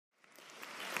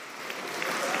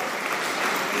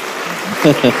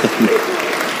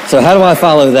So how do I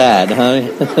follow that, huh?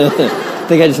 I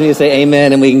think I just need to say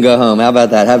amen and we can go home. How about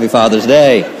that? Happy Father's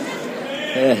Day.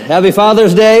 Happy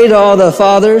Father's Day to all the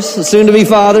fathers, soon-to-be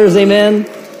fathers, amen.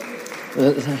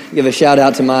 Give a shout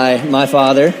out to my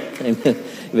father.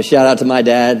 Give a shout out to my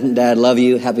dad. Dad, love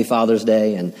you. Happy Father's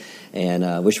Day, and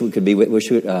our family could be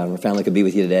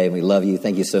with you today. And we love you.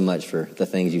 Thank you so much for the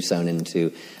things you've sown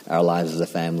into our lives as a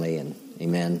family. And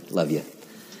amen. Love you.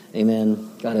 Amen.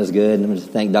 God is good. And I'm going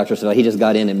to thank Dr. Savelle. He just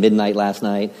got in at midnight last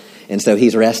night, and so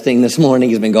he's resting this morning.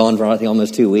 He's been gone for I think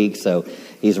almost 2 weeks, so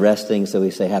he's resting. So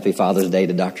we say Happy Father's Day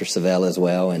to Dr. Savelle as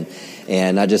well, and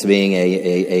not just being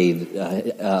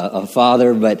a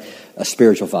father, but a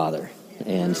spiritual father.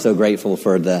 And so grateful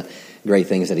for the great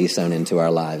things that he's sown into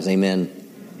our lives. Amen.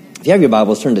 If you have your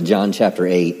Bibles, turn to John chapter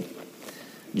 8.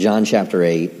 John chapter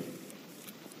 8.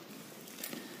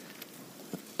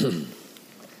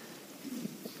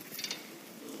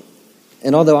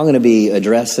 And although I'm going to be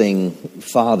addressing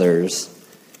fathers,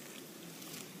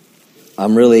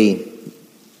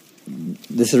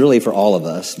 this is really for all of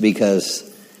us, because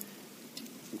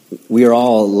we are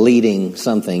all leading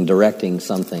something, directing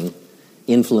something,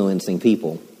 influencing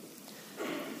people.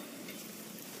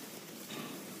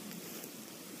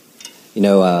 You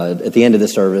know, at the end of the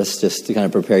service, just to kind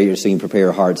of prepare you, so you can prepare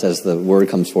your hearts as the word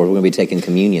comes forward, we're going to be taking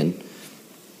communion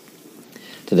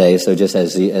today. So just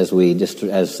as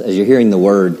you're hearing the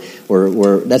word,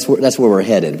 that's where we're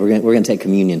headed. We're going to take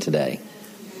communion today.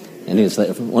 And it's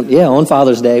like, on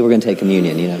Father's Day, we're going to take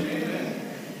communion, you know.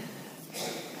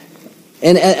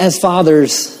 And as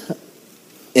fathers,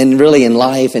 and really in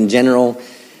life in general,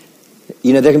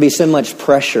 you know, there can be so much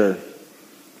pressure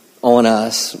on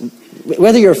us.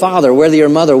 Whether you're a father, whether you're a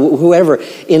mother, whoever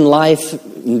in life,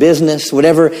 in business,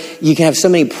 whatever, you can have so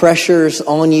many pressures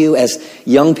on you as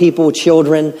young people,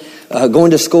 children, going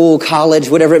to school, college,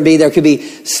 whatever it be. There could be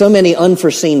so many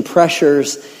unforeseen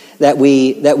pressures that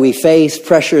we face,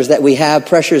 pressures that we have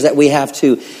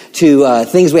to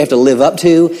things we have to live up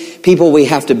to, people we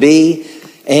have to be.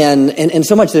 And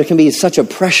so much there can be such a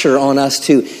pressure on us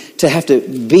to have to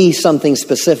be something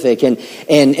specific and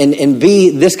be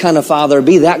this kind of father,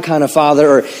 be that kind of father,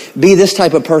 or be this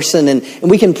type of person. And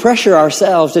we can pressure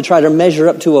ourselves to try to measure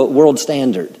up to a world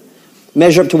standard,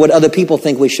 measure up to what other people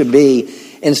think we should be,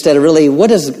 instead of really what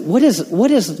does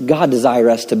God desire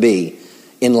us to be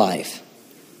in life.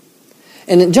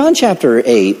 And in John chapter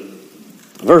 8,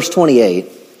 verse 28,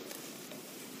 it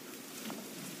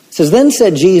says, "Then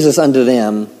said Jesus unto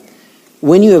them,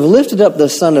 When you have lifted up the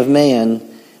Son of Man,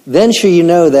 then shall you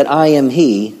know that I am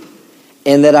he,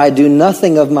 and that I do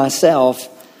nothing of myself,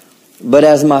 but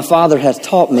as my Father hath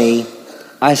taught me,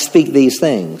 I speak these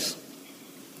things."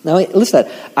 Now listen to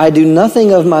that. "I do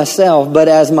nothing of myself, but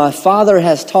as my Father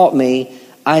has taught me,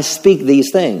 I speak these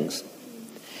things.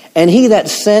 And he that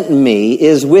sent me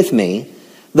is with me.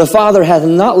 The Father hath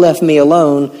not left me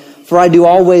alone, for I do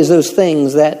always those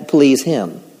things that please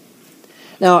him."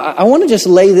 Now, I want to just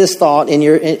lay this thought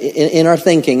in our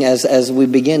thinking as we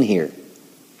begin here.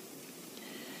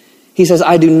 He says,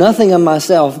 "I do nothing of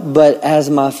myself, but as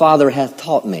my Father hath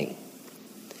taught me."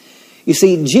 You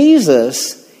see,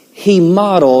 Jesus, he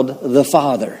modeled the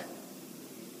Father.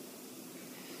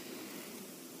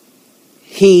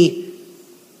 He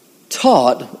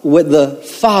taught what the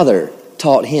Father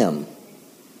taught him.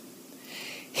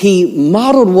 He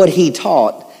modeled what he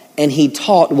taught, and he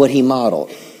taught what he modeled.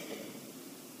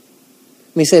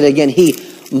 Let me say that again. He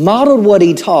modeled what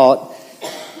he taught,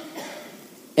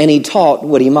 and he taught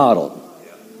what he modeled.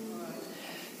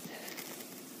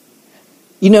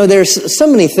 You know, there's so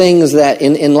many things that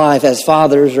in life as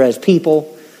fathers or as people,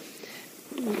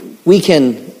 we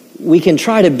can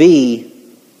try to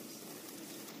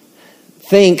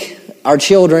think our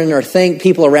children or think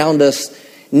people around us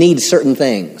need certain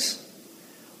things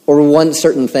or want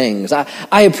certain things.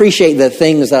 I appreciate the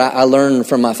things that I learned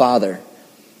from my father.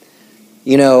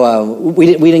 You know,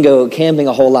 we didn't go camping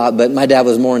a whole lot, but my dad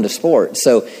was more into sports.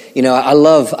 So, you know, I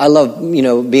love, you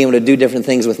know, being able to do different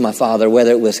things with my father, whether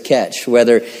it was catch,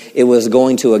 whether it was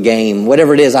going to a game,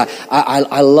 whatever it is. I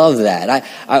love that.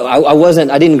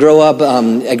 I didn't grow up,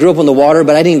 I grew up on the water,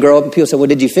 but I didn't grow up, and people say, "Well,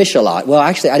 did you fish a lot?" Well,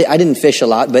 actually, I didn't fish a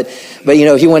lot, but, you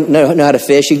know, if you want to know how to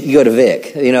fish, you go to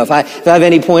Vic. You know, if I have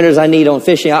any pointers I need on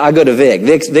fishing, I go to Vic.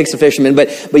 Vic's a fisherman. But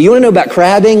you want to know about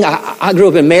crabbing? I grew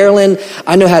up in Maryland.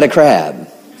 I know how to crab.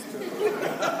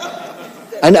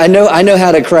 I know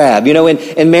how to crab. You know,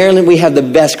 in Maryland, we have the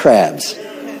best crabs.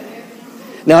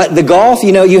 Now, the Gulf,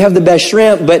 you have the best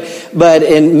shrimp, but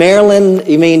in Maryland,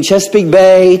 Chesapeake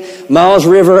Bay, Miles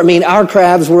River, our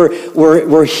crabs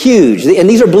were huge. And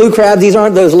these are blue crabs. These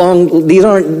aren't those long, these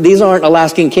aren't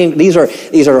Alaskan king. These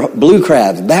are blue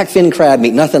crabs, backfin crab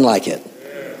meat, nothing like it.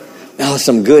 Oh,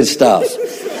 some good stuff.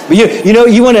 But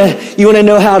you want to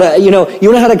know how to, you want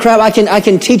to how to crab. I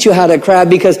can teach you how to crab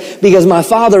because my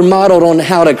father modeled on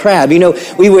how to crab. We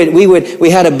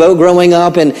had a boat growing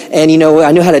up and I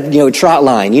knew how to, trot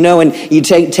line, and you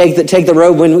take the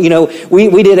rope when,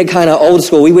 we did it kind of old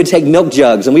school. We would take milk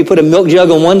jugs and we put a milk jug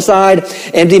on one side,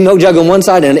 empty milk jug on one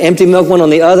side and an empty milk one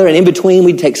on the other. And in between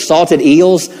we'd take salted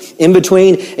eels in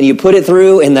between and you put it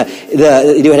through and there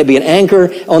had to be an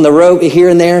anchor on the rope here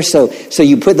and there. So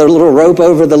you put the little rope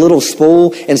over the little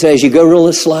spool, and so as you go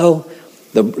real slow,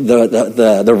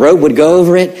 the rope would go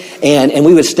over it, and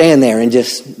we would stand there and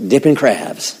just dipping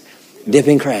crabs.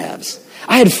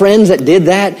 I had friends that did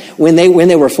that when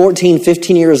they were 14,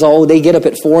 15 years old. They'd get up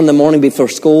at 4 a.m. before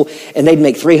school, and they'd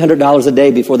make $300 a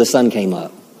day before the sun came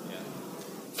up.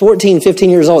 14, 15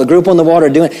 years old, grew up on the water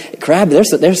doing crab.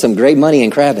 There's some great money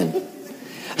in crabbing.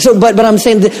 So, but I'm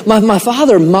saying that my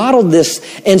father modeled this,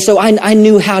 and so I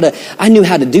knew how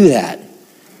to do that.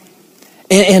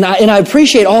 And I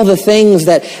appreciate all the things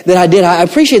that I did. I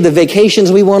appreciate the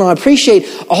vacations we went on. I appreciate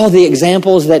all the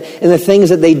examples and the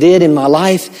things that they did in my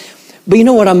life. But you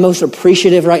know what I'm most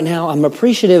appreciative right now? I'm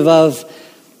appreciative of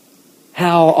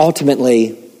how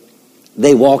ultimately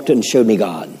they walked and showed me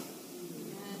God.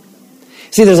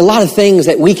 See, there's a lot of things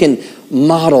that we can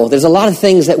model. There's a lot of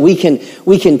things that we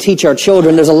can teach our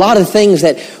children. There's a lot of things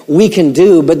that we can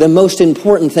do, but the most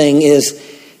important thing is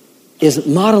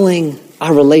modeling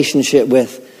our relationship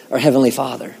with our Heavenly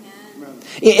Father.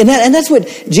 And that's what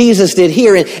Jesus did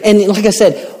here. And like I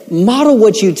said, model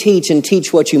what you teach and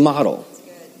teach what you model.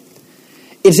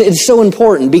 It's so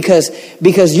important because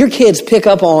your kids pick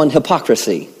up on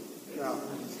hypocrisy.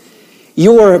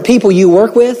 Your people you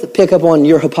work with pick up on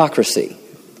your hypocrisy.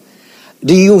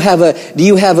 Do you have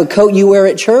a coat you wear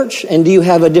at church, and do you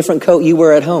have a different coat you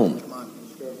wear at home?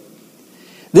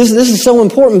 This is so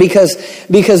important because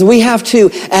we have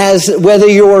to, as whether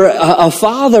you're a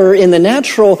father in the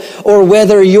natural, or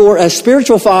whether you're a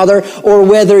spiritual father, or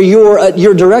whether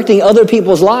you're directing other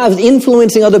people's lives,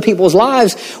 influencing other people's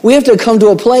lives, we have to come to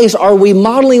a place: are we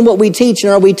modeling what we teach,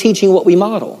 and are we teaching what we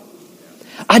model?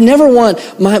 I never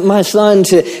want my son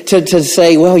to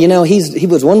say, well, he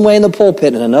was one way in the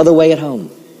pulpit and another way at home.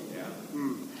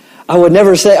 I would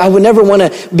never want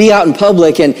to be out in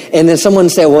public and then someone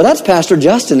say, well, that's Pastor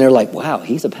Justin. They're like, wow,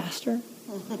 he's a pastor?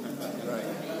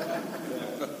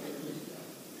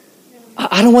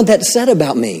 I don't want that said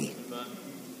about me.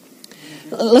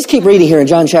 Let's keep reading here in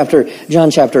John chapter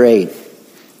 8.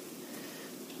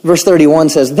 Verse 31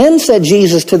 says, then said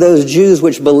Jesus to those Jews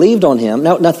which believed on him.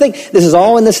 Now think, this is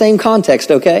all in the same context,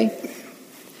 okay?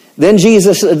 Then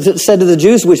Jesus said to the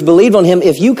Jews which believed on him,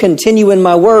 if you continue in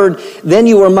my word, then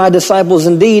you are my disciples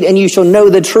indeed, and you shall know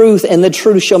the truth, and the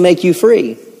truth shall make you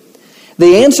free.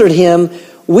 They answered him,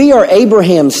 we are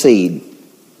Abraham's seed,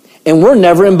 and we're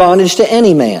never in bondage to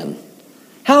any man.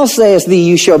 How sayest thee,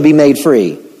 you shall be made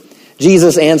free?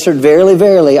 Jesus answered, verily,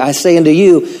 verily, I say unto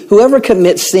you, whoever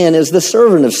commits sin is the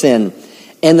servant of sin,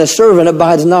 and the servant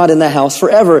abides not in the house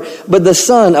forever, but the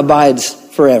Son abides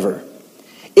forever.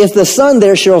 If the Son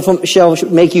there shall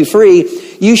make you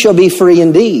free, you shall be free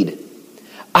indeed.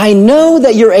 I know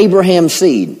that you're Abraham's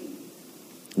seed,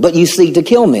 but you seek to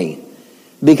kill me,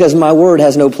 because my word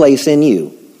has no place in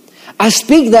you. I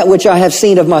speak that which I have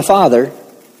seen of my Father.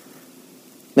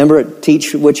 Remember,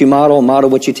 teach what you model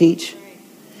what you teach.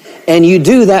 And you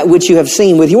do that which you have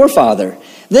seen with your father.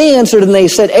 They answered and they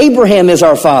said, Abraham is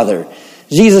our father.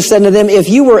 Jesus said to them, if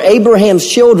you were Abraham's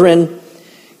children,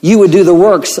 you would do the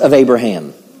works of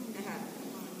Abraham.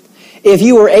 If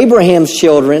you were Abraham's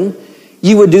children,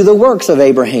 you would do the works of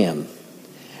Abraham.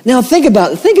 Now think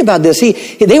about this.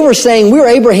 They were saying, we're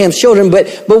Abraham's children, but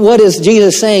what is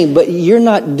Jesus saying? But you're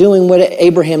not doing what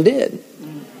Abraham did.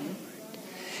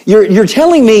 You're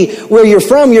telling me where you're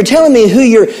from. You're telling me who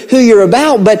you're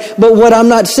about. But what I'm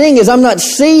not seeing is I'm not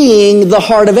seeing the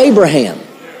heart of Abraham.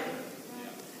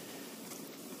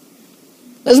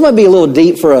 This might be a little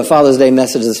deep for a Father's Day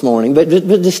message this morning, but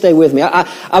just stay with me.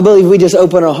 I believe we just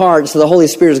open our hearts, so the Holy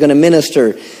Spirit is going to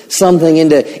minister something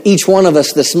into each one of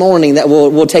us this morning that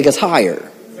will take us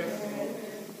higher.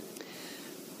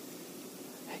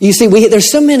 You see,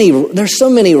 there's so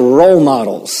many role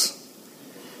models.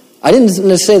 I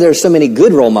didn't say there's so many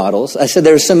good role models. I said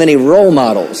there's so many role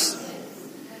models.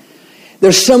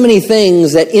 There's so many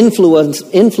things that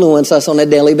influence us on a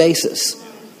daily basis.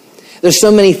 There's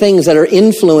so many things that are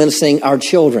influencing our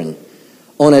children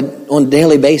on a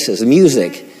daily basis.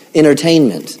 Music,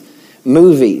 entertainment,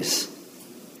 movies,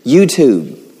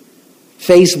 YouTube,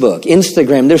 Facebook,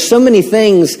 Instagram. There's so many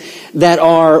things that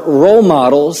are role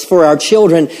models for our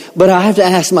children, but I have to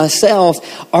ask myself,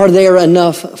 are there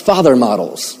enough father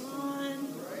models?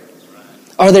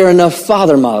 Are there enough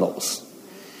father models?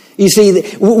 You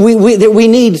see, we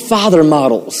need father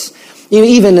models. You know,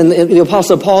 even in the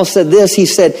Apostle Paul said this,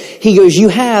 he goes, you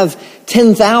have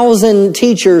 10,000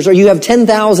 teachers, or you have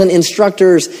 10,000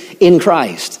 instructors in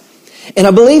Christ. And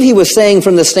I believe he was saying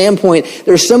from the standpoint,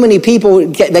 there's so many people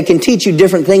that can teach you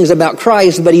different things about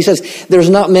Christ, but he says, there's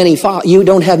not many, you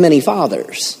don't have many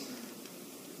fathers.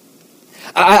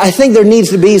 I think there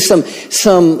needs to be some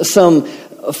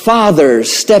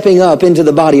fathers stepping up into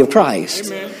the body of Christ.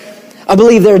 Amen. I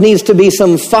believe there needs to be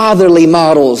some fatherly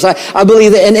models. I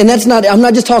believe that, and that's not, I'm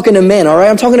not just talking to men, all right?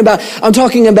 I'm talking about,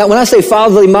 when I say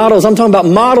fatherly models, I'm talking about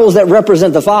models that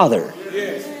represent the Father.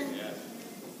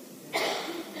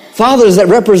 Fathers that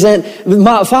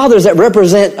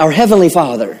represent our Heavenly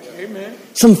Father. Amen.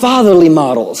 Some fatherly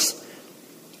models.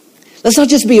 Let's not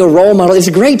just be a role model. It's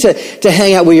great to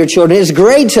hang out with your children. It's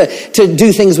great to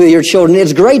do things with your children.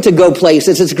 It's great to go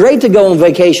places. It's great to go on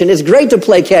vacation. It's great to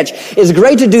play catch. It's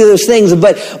great to do those things.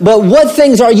 But what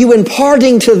things are you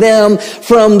imparting to them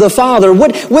from the Father?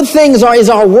 What things is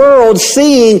our world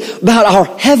seeing about our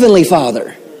Heavenly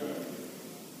Father?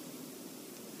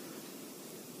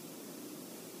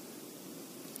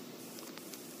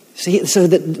 See, so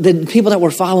the people that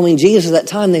were following Jesus at that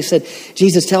time, they said,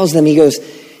 Jesus tells them, he goes,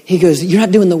 you're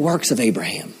not doing the works of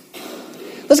Abraham.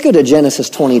 Let's go to Genesis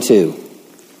 22.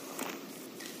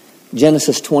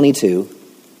 Genesis 22.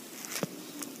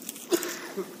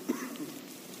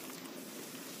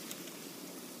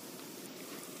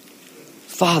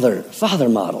 Father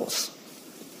models.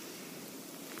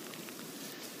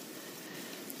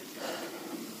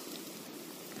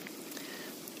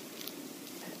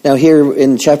 Now here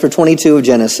in chapter 22 of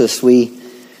Genesis,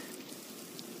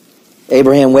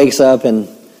 Abraham wakes up and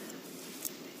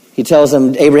he tells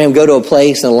them, Abraham, go to a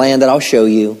place in a land that I'll show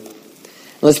you.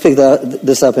 Let's pick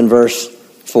this up in verse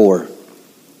 4.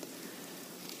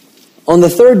 On the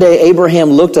third day,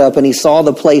 Abraham looked up and he saw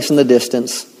the place in the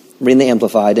distance, reading the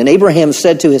Amplified. And Abraham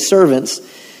said to his servants,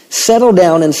 settle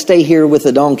down and stay here with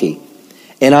the donkey.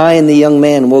 And I and the young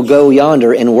man will go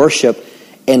yonder and worship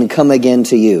and come again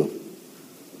to you.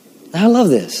 I love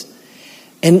this.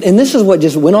 And this is what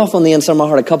just went off on the inside of my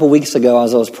heart a couple weeks ago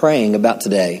as I was praying about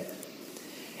today.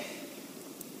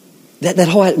 That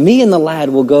whole, me and the lad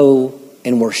will go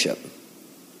and worship.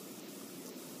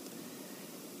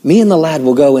 Me and the lad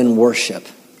will go and worship.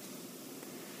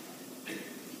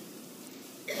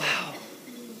 Wow.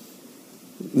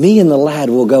 Me and the lad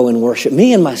will go and worship.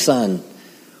 Me and my son,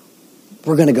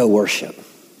 we're going to go worship.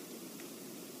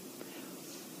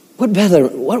 What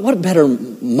better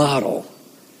model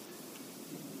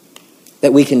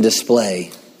that we can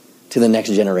display to the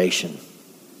next generation?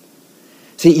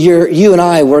 See, you and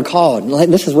I, we're called.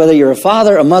 This is whether you're a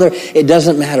father, a mother, it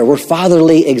doesn't matter. We're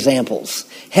fatherly examples.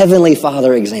 Heavenly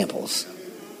Father examples.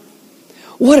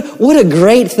 What a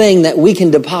great thing that we can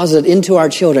deposit into our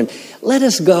children. Let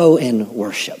us go and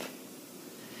worship.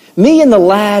 Me and the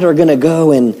lad are going to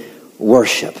go and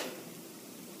worship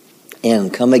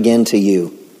and come again to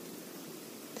you.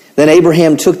 Then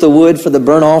Abraham took the wood for the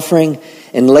burnt offering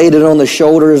and laid it on the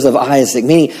shoulders of Isaac.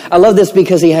 Meaning, I love this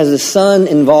because he has his son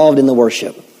involved in the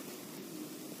worship.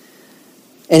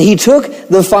 And he took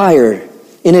the fire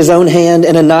in his own hand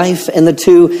and a knife, and the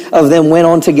two of them went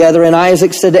on together. And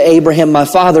Isaac said to Abraham, my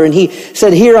father, and he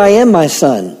said, here I am, my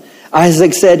son.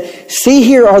 Isaac said, see,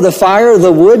 here are the fire,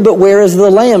 the wood, but where is the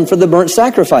lamb for the burnt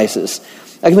sacrifices?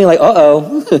 I can be like,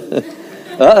 uh-oh.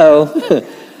 Uh-oh.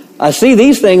 I see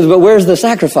these things, but where's the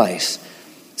sacrifice?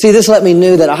 See, this let me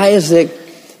know that Isaac,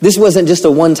 this wasn't just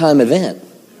a one-time event.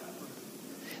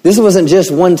 This wasn't just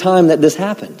one time that this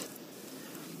happened.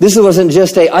 This wasn't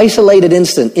just an isolated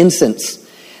instance.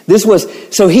 This was,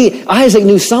 Isaac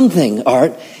knew something,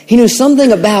 Art. He knew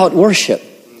something about worship.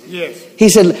 Yes. He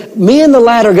said, me and the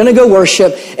lad are going to go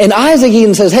worship. And Isaac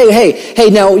even says, hey,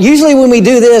 now usually when we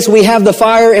do this, we have the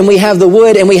fire and we have the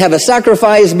wood and we have a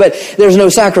sacrifice, but there's no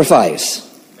sacrifice.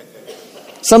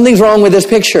 Something's wrong with this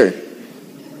picture.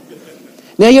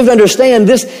 Now you have to understand,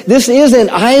 this isn't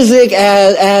Isaac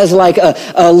as like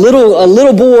a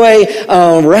little boy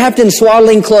wrapped in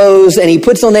swaddling clothes, and he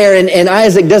puts on there, and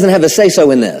Isaac doesn't have a say-so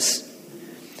in this.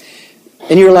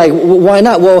 And you're like, why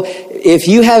not? Well, if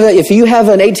you have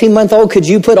an 18-month-old, could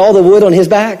you put all the wood on his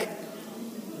back?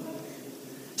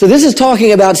 So this is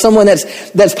talking about someone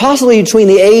that's possibly between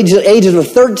the ages of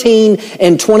 13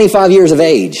 and 25 years of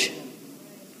age,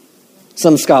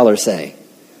 some scholars say.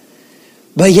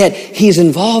 But yet he's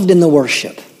involved in the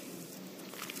worship.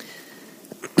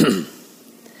 And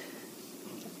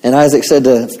Isaac said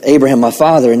to Abraham, my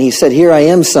father, and he said, here I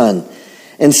am, son.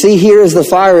 And see, here is the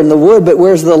fire and the wood, but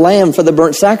where's the lamb for the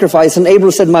burnt sacrifice? And Abraham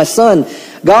said, my son,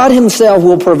 God himself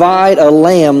will provide a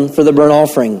lamb for the burnt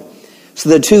offering. So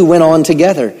the two went on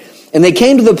together. And they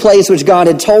came to the place which God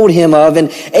had told him of, and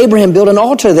Abraham built an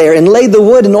altar there and laid the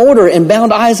wood in order and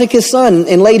bound Isaac his son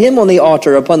and laid him on the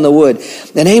altar upon the wood.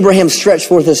 And Abraham stretched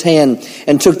forth his hand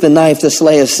and took the knife to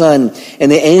slay his son. And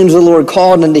the angel of the Lord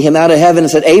called unto him out of heaven and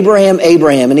said, Abraham,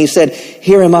 Abraham. And he said,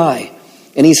 here am I.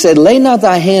 And he said, lay not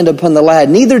thy hand upon the lad,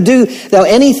 neither do thou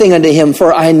anything unto him,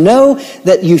 for I know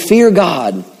that you fear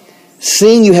God,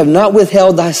 seeing you have not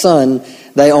withheld thy son,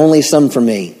 thy only son from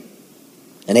me.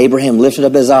 And Abraham lifted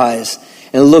up his eyes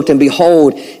and looked, and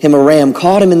behold, him a ram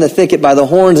caught him in the thicket by the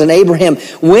horns. And Abraham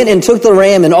went and took the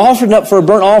ram and offered it up for a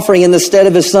burnt offering in the stead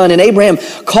of his son. And Abraham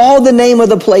called the name of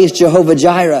the place Jehovah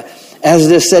Jireh, as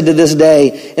it is said to this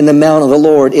day, in the mount of the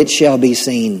Lord it shall be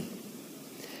seen.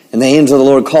 And the angel of the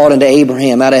Lord called unto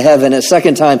Abraham out of heaven a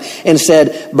second time and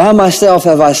said, by myself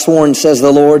have I sworn, says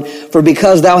the Lord, for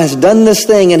because thou hast done this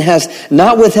thing and hast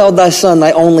not withheld thy son,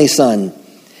 thy only son,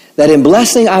 that in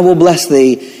blessing I will bless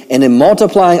thee, and in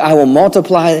multiplying I will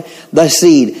multiply thy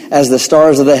seed as the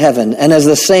stars of the heaven, and as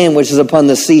the sand which is upon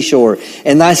the seashore.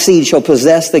 And thy seed shall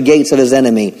possess the gates of his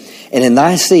enemy, and in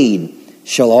thy seed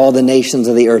shall all the nations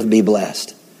of the earth be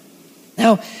blessed.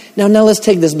 Now let's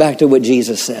take this back to what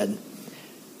Jesus said.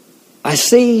 I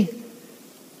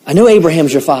know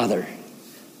Abraham's your father,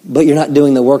 but you're not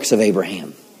doing the works of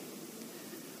Abraham.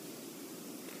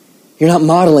 You're not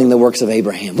modeling the works of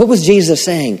Abraham. What was Jesus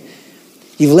saying?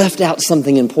 You've left out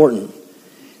something important.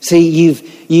 See,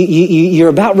 you're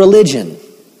about religion,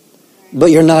 but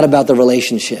you're not about the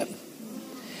relationship.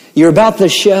 You're about the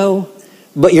show,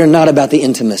 but you're not about the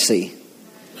intimacy.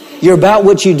 You're about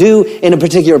what you do in a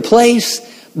particular place,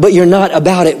 but you're not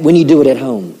about it when you do it at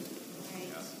home.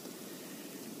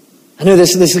 I know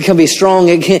this can be strong,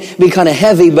 it can be kind of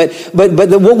heavy, but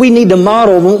what we need to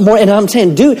model more, and I'm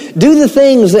saying do the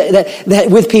things that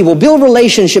with people, build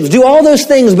relationships, do all those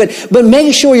things, but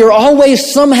make sure you're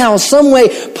always somehow, some way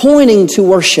pointing to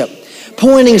worship,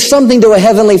 pointing something to a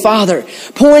heavenly Father,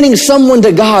 pointing someone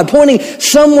to God, pointing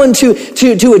someone to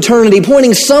eternity,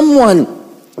 pointing someone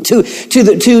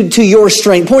to your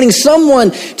strength, pointing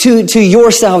someone to your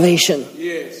salvation.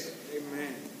 Yes.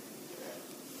 Amen.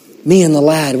 Me and the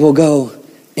lad will go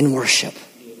and worship.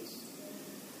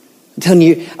 I'm telling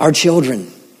you, our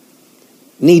children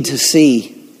need to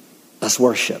see us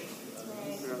worship.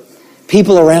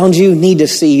 People around you need to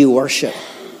see you worship.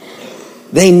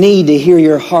 They need to hear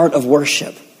your heart of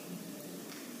worship.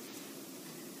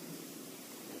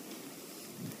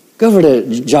 Go over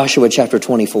to Joshua chapter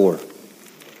 24.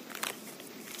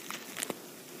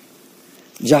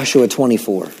 Joshua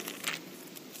 24.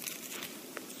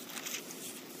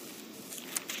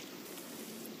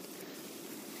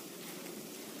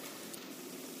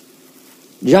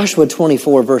 Joshua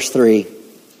 24, verse 3. It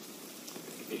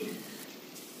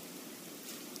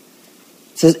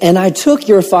says, and I took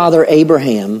your father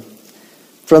Abraham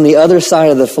from the other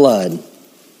side of the flood,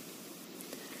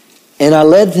 and I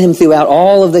led him throughout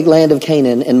all of the land of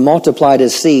Canaan and multiplied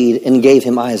his seed and gave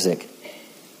him Isaac.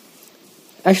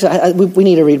 Actually, we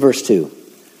need to read verse 2.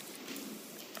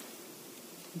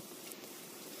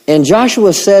 And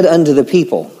Joshua said unto the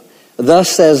people, thus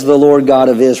says the Lord God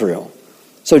of Israel.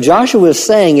 So Joshua is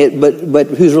saying it, but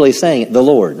who's really saying it? The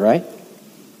Lord, right?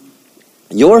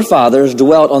 Your fathers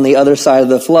dwelt on the other side of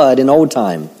the flood in old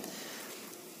time.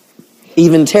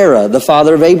 Even Terah, the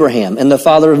father of Abraham, and the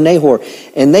father of Nahor,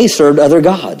 and they served other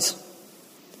gods.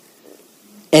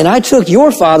 And I took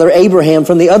your father Abraham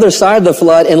from the other side of the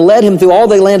flood and led him through all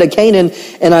the land of Canaan,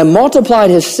 and I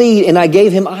multiplied his seed, and I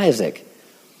gave him Isaac.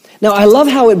 Now, I love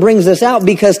how it brings this out,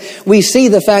 because we see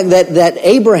the fact that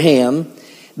Abraham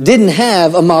didn't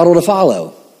have a model to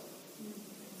follow.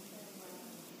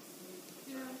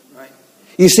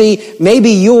 You see,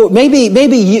 maybe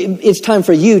it's time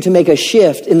for you to make a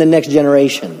shift in the next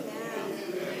generation.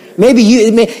 Maybe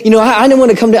I didn't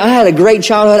want to come to. I had a great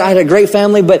childhood. I had a great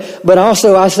family, but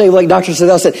also I say, like Dr.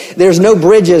 Sedell said, there's no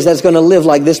bridges that's going to live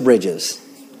like this bridges.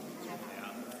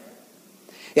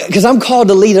 Because I'm called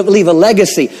to leave a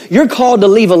legacy. You're called to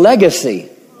leave a legacy.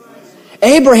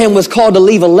 Abraham was called to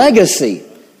leave a legacy.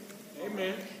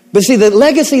 But see, the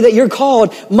legacy that you're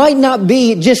called might not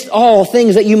be just all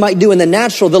things that you might do in the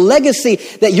natural. The legacy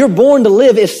that you're born to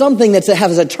live is something that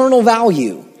has eternal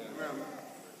value.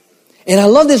 And I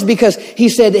love this because he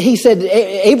said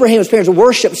Abraham's parents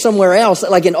worshiped somewhere else,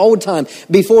 like in old time,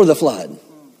 before the flood.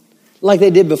 Like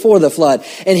they did before the flood.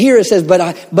 And here it says,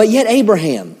 but yet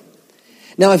Abraham.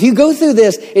 Now, if you go through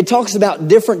this, it talks about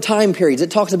different time periods.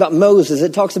 It talks about Moses.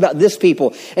 It talks about this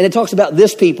people. And it talks about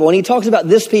this people. And he talks about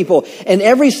this people. And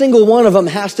every single one of them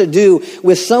has to do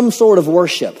with some sort of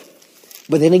worship.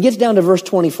 But then it gets down to verse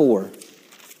 24.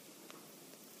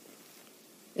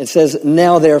 It says,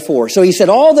 now therefore. So he said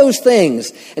all those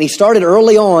things, and he started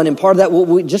early on, and part of that what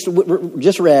we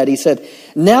just read. He said,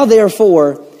 now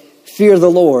therefore, fear the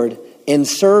Lord, and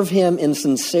serve him in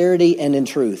sincerity and in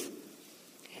truth.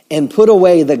 And put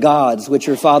away the gods which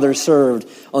your fathers served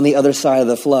on the other side of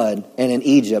the flood and in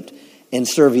Egypt, and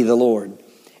serve ye the Lord.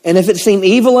 And if it seem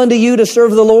evil unto you to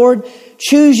serve the Lord,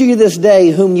 choose you this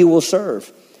day whom you will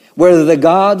serve. Whether the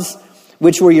gods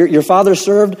which were your fathers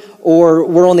served, or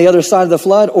were on the other side of the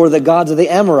flood, or the gods of the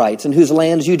Amorites in whose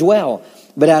lands you dwell.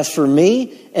 But as for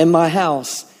me and my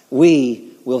house,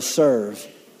 we will serve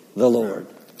the Lord.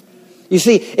 You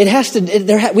see, we have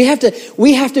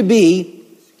to be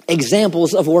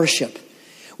examples of worship.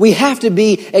 We have to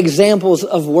be examples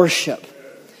of worship.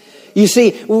 You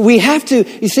see,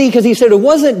 because he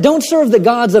said don't serve the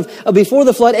gods of before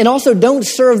the flood, and also don't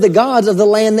serve the gods of the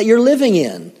land that you're living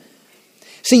in.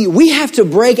 See, we have to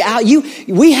break out. You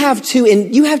have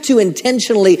to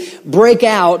intentionally break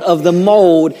out of the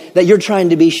mold that you're trying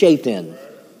to be shaped in.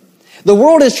 The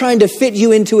world is trying to fit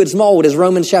you into its mold, as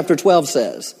Romans chapter 12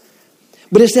 says.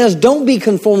 But it says, don't be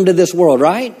conformed to this world,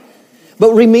 right?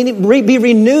 But be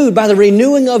renewed by the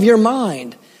renewing of your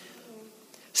mind.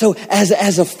 So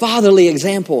as a fatherly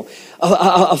example,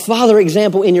 a father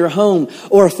example in your home,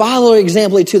 or a father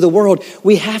example to the world,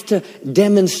 we have to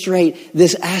demonstrate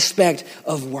this aspect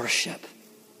of worship.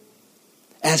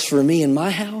 As for me and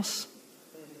my house,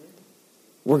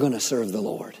 we're going to serve the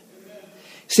Lord.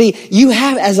 See, you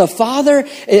have as an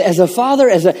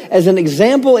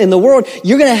example in the world,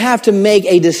 you're going to have to make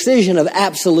a decision of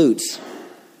absolutes.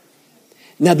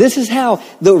 Now, this is how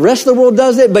the rest of the world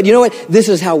does it, but you know what? This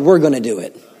is how we're going to do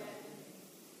it.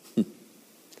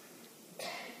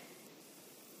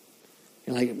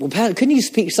 You're like, well, Pat, couldn't you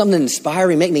speak something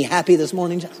inspiring, make me happy this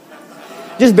morning?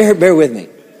 Just bear with me.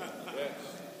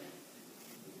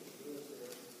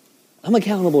 I'm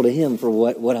accountable to him for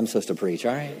what I'm supposed to preach,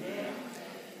 all right?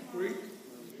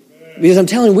 Because I'm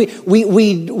telling you,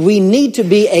 we need to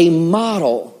be a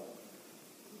model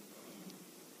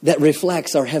that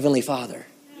reflects our Heavenly Father.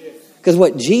 Because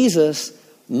what Jesus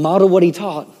modeled what he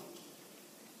taught,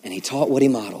 and he taught what he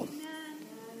modeled.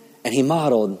 And he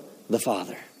modeled the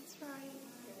Father.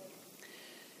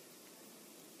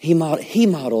 He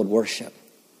modeled worship.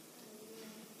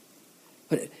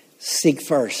 But seek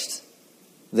first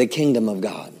the kingdom of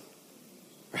God.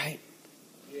 Right?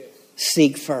 Yes.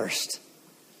 Seek first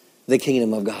the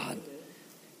kingdom of God.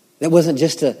 That wasn't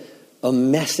just a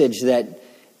message that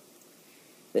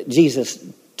Jesus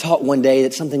taught one day,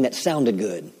 that's something that sounded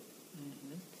good.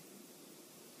 Mm-hmm.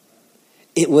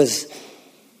 It was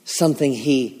something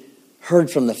he heard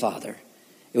from the Father.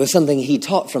 It was something he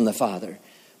taught from the Father,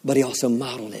 but he also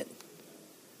modeled it.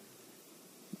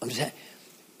 I'm just saying,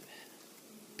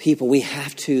 people, we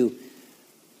have to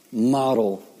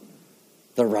model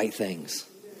the right things.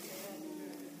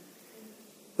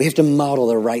 We have to model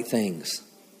the right things.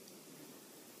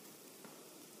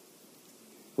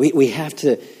 We have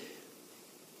to,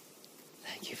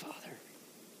 thank you, Father.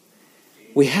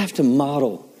 We have to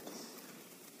model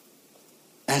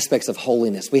aspects of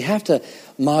holiness. We have to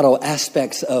model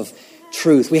aspects of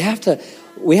truth. We have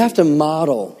to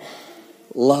model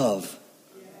love.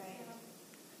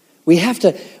 We have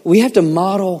to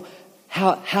model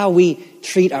how we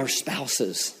treat our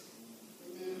spouses.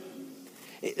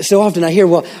 So often I hear,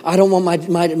 well, I don't want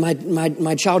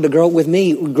my child to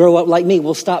grow up like me.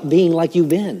 Well, stop being like you've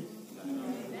been.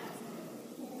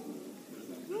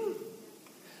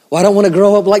 Well, I don't want to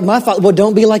grow up like my father. Well,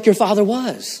 don't be like your father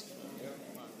was.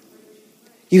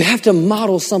 You have to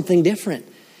model something different.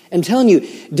 I'm telling you,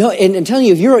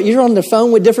 if you're on the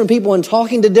phone with different people and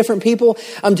talking to different people,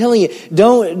 I'm telling you,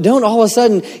 don't all of a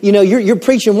sudden, you're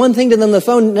preaching one thing to them on the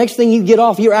phone. Next thing you get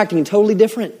off, you're acting totally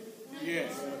different.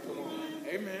 Yes.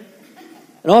 Amen.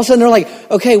 And all of a sudden they're like,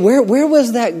 okay, where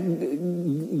was that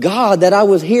God that I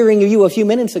was hearing you a few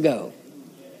minutes ago?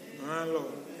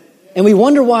 And we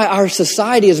wonder why our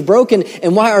society is broken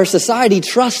and why our society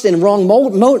trusts in wrong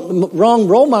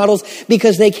role models,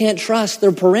 because they can't trust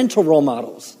their parental role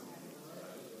models.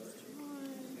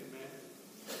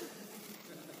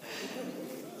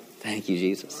 Thank you,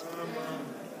 Jesus.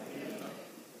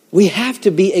 We have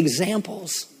to be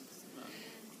examples.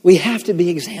 We have to be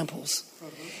examples.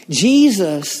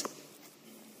 Jesus,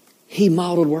 he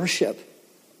modeled worship.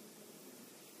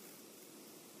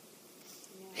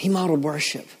 He modeled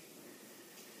worship.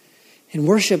 And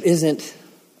worship isn't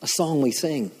a song we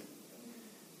sing.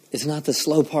 It's not the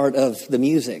slow part of the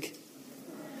music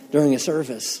during a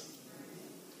service.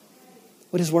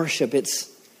 What is worship?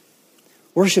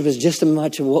 Worship is just as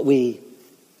much of what we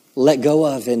let go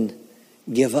of and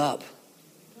give up.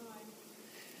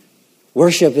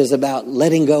 Worship is about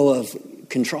letting go of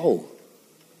control.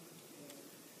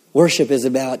 Worship is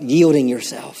about yielding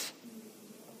yourself.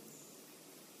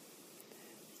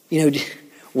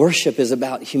 Worship is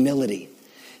about humility.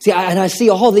 See, I see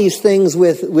all these things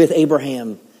with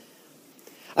Abraham.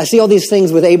 I see all these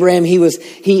things with Abraham.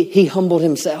 He humbled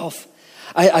himself.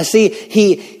 I see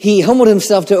he humbled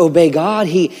himself to obey God.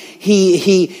 He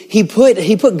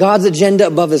put God's agenda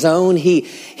above his own.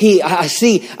 I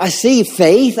see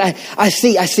faith. I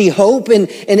see hope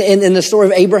in the story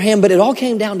of Abraham. But it all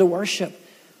came down to worship.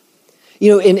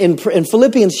 In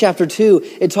Philippians chapter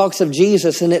 2, it talks of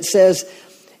Jesus, and it says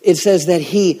that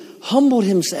he humbled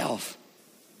himself.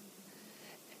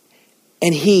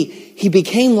 And he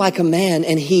became like a man,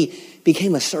 and he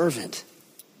became a servant.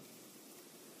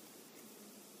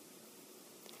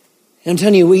 And I'm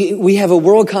telling you, we have a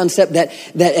world concept that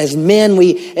as men,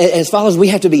 as followers, we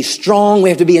have to be strong, we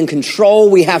have to be in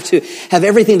control, we have to have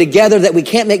everything together, that we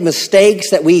can't make mistakes,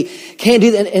 that we can't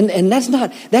do that. And that's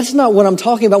not what I'm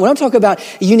talking about. When I'm talking about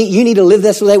you need to live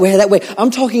this way, that way, I'm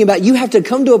talking about you have to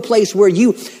come to a place where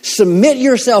you submit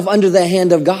yourself under the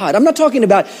hand of God. I'm not talking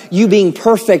about you being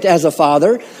perfect as a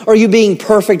father, or you being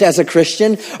perfect as a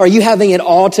Christian, or you having it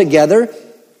all together.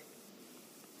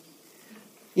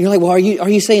 You're like, well, are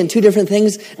you saying two different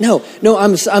things? No,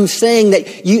 I'm saying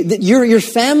that your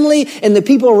family and the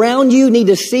people around you need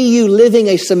to see you living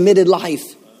a submitted life.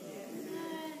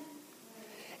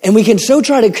 And we can so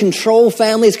try to control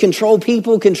families, control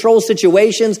people, control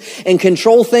situations, and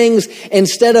control things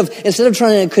instead of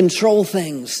trying to control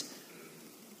things.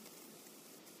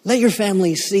 Let your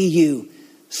family see you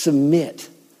submit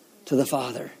to the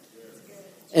Father.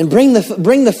 And bring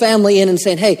the family in and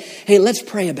saying, hey, let's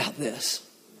pray about this.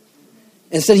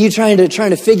 Instead of you trying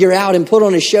to figure out and put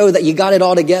on a show that you got it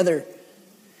all together.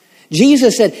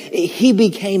 Jesus said he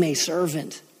became a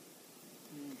servant.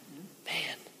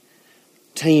 Man,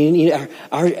 tell you,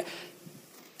 our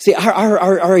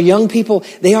young people,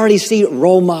 they already see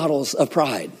role models of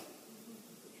pride.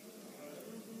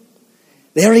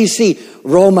 They already see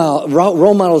role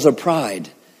models of pride.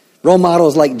 Role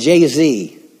models like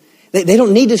Jay-Z. They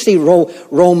don't need to see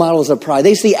role models of pride.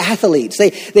 They see athletes.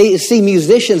 They see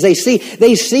musicians. They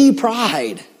see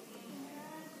pride.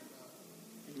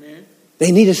 Amen.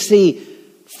 They need to see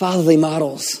fatherly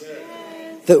models.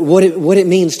 That what it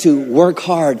means to work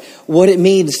hard, what it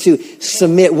means to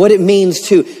submit, what it means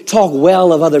to talk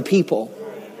well of other people.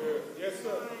 Yes,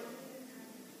 sir.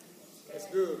 That's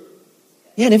good.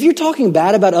 Yeah, and if you're talking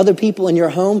bad about other people in your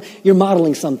home, you're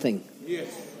modeling something. Yes.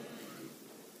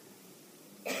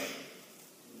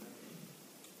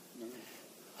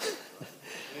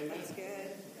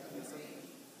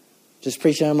 Just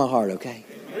preaching out of my heart, okay?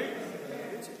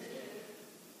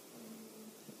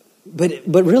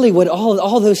 But really, what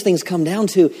all those things come down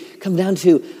to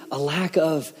a lack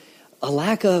of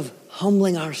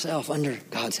humbling ourselves under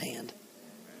God's hand,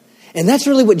 and that's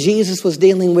really what Jesus was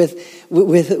dealing with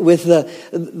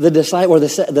the disciple or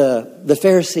the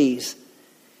Pharisees.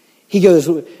 He goes,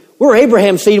 "We're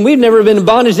Abraham's seed, and we've never been in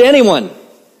bondage to anyone.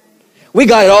 We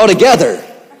got it all together.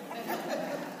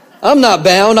 I'm not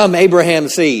bound. I'm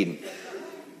Abraham's seed."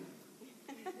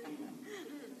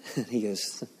 He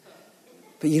goes,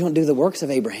 "But you don't do the works of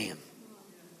Abraham."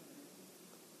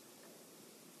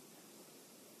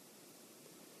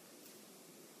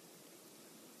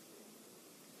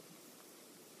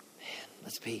 Man,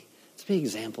 let's be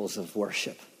examples of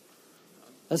worship.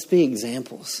 Let's be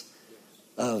examples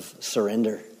of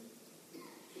surrender.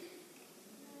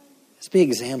 Let's be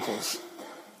examples.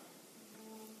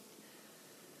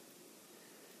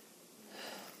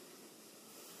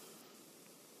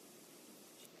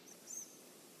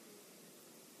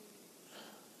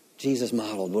 Jesus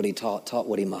modeled what he taught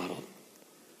what he modeled.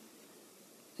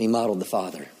 He modeled the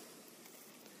Father.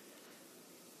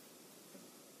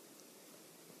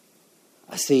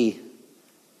 I see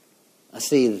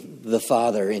the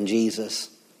Father in Jesus.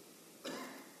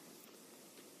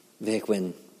 Vic,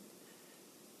 when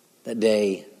that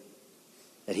day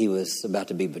that he was about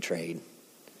to be betrayed.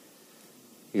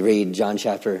 You read John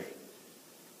chapter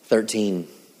 13.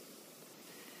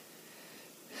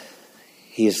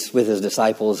 He's with his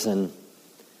disciples, and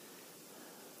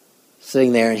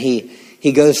sitting there, and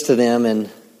he goes to them, and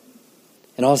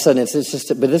all of a sudden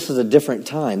but this was a different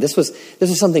time. This was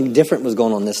something different was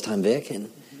going on this time, Vic, and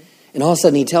all of a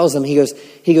sudden he tells them, he goes,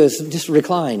 just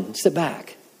recline, sit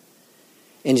back.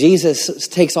 And Jesus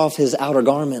takes off his outer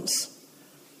garments,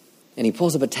 and he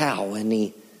pulls up a towel, and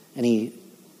he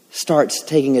starts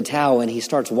taking a towel, and he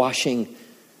starts washing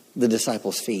the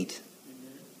disciples' feet.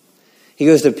 He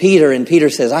goes to Peter, and Peter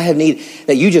says, I have need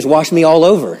that you just wash me all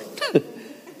over.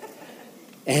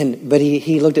 But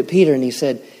he looked at Peter, and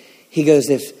he goes,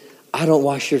 if I don't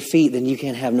wash your feet, then you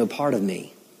can't have no part of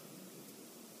me.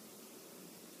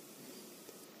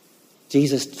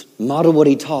 Jesus modeled what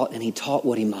he taught, and he taught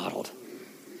what he modeled.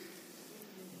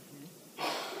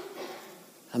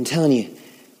 I'm telling you,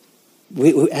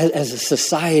 we as a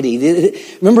society,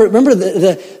 remember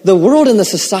the world and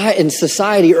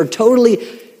society are totally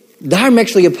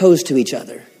diametrically opposed to each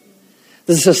other.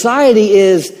 The society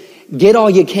is get all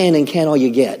you can and can all you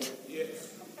get.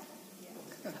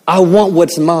 I want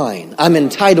what's mine. I'm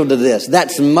entitled to this.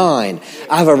 That's mine.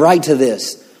 I have a right to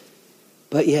this.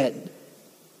 But yet,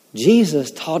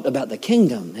 Jesus taught about the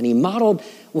kingdom, and he modeled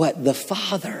what? The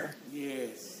Father.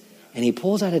 Yes. And he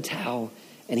pulls out a towel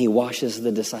and he washes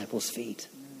the disciples' feet.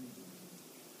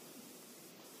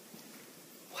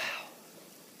 Wow.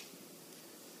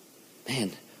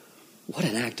 Man, what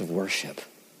an act of worship.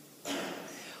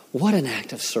 What an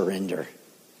act of surrender.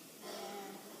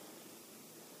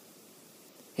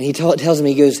 And he tells him,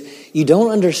 he goes, you don't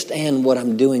understand what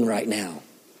I'm doing right now,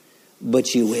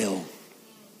 but you will.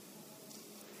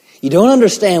 You don't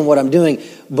understand what I'm doing,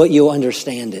 but you'll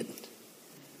understand it.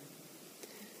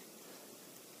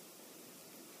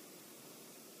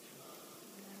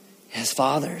 As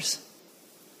fathers,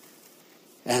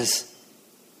 as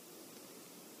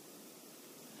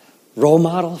role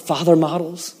model, father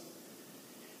models,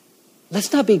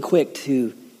 let's not be quick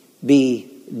to be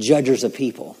judges of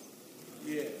people.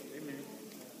 Yeah, amen.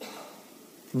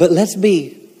 But let's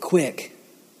be quick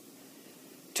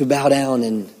to bow down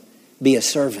and be a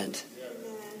servant.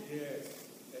 Yeah,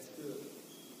 that's good.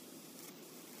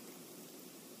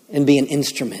 And be an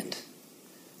instrument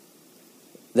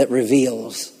that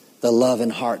reveals the loving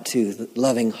heart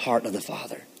of the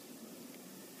Father.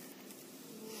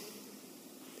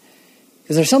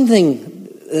 Because there's something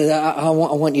that I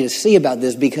want you to see about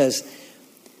this, because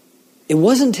it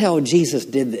wasn't until Jesus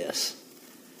did this.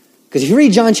 Because if you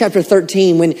read John chapter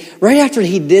 13, right after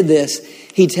he did this,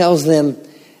 he tells them,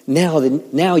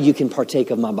 now you can partake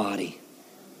of my body.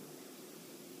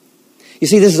 You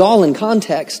see, this is all in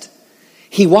context.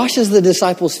 He washes the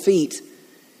disciples' feet,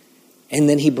 and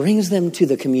then he brings them to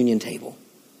the communion table.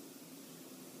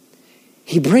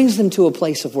 He brings them to a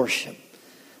place of worship.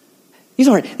 These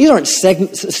aren't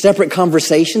separate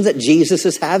conversations that Jesus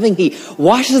is having. He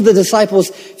washes the disciples'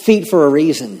 feet for a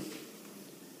reason.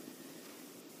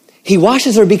 He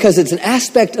washes her because it's an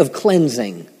aspect of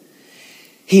cleansing.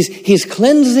 He's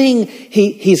cleansing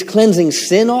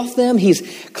sin off them.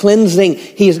 He's cleansing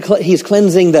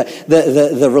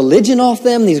the religion off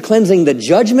them. He's cleansing the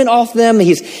judgment off them.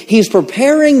 He's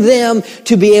preparing them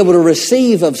to be able to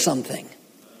receive of something.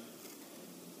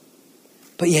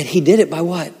 But yet he did it by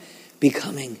what?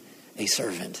 Becoming a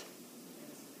servant.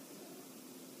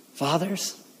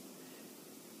 Fathers,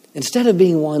 instead of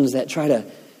being ones that try to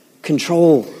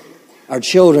control our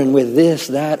children with this,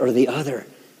 that, or the other,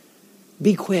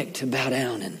 be quick to bow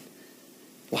down and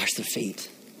wash their feet.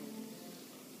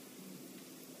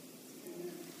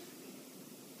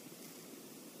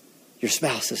 Your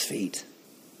spouse's feet.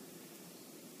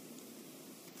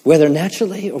 Whether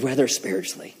naturally or whether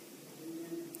spiritually.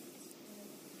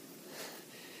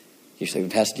 You say,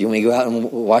 Pastor, do you want me to go out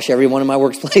and wash every one of my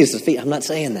workplace's feet? I'm not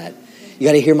saying that. You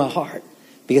got to hear my heart.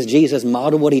 Because Jesus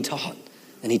modeled what he taught.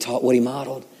 And he taught what he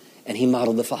modeled. And he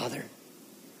modeled the Father.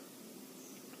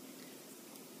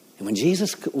 And when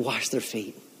Jesus washed their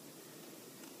feet,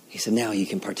 he said, now you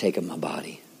can partake of my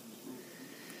body.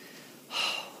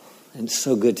 And it's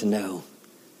so good to know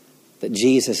that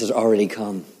Jesus has already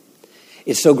come.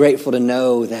 It's so grateful to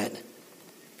know that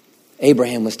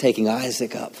Abraham was taking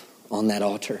Isaac up on that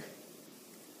altar.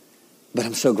 But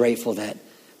I'm so grateful that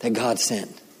God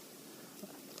sent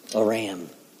a ram.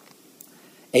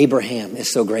 Abraham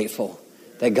is so grateful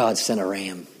that God sent a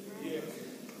ram.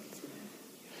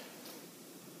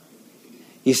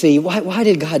 You see, why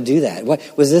did God do that? What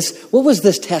was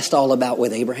this test all about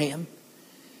with Abraham?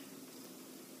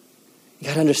 You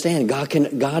got to understand,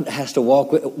 God has to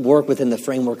work within the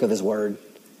framework of his word.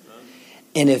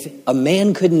 And if a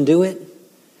man couldn't do it,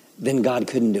 then God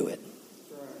couldn't do it.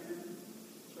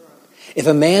 If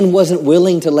a man wasn't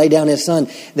willing to lay down his son,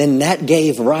 then that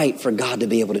gave right for God to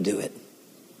be able to do it.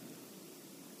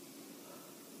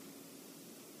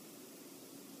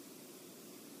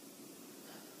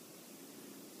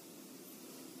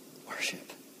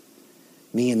 Worship.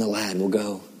 Me and the lad will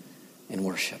go and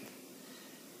worship.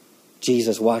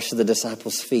 Jesus washed the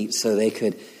disciples' feet so they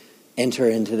could enter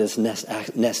into this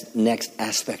next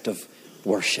aspect of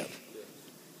worship.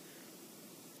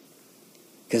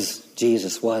 Because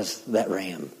Jesus was that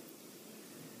ram.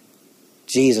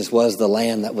 Jesus was the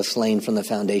lamb that was slain from the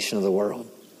foundation of the world.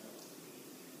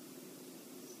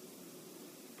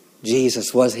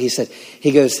 Jesus was, he said,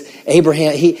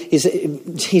 Abraham, he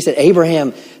said,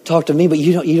 Abraham talked to me, but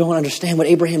you don't understand what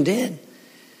Abraham did.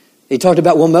 He talked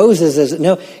about, Moses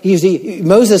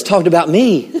talked about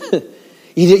me.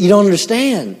 You don't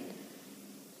understand.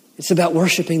 It's about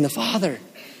worshiping the Father.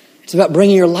 It's about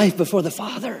bringing your life before the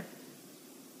Father.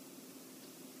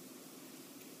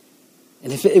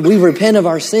 And if we repent of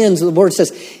our sins, the Word says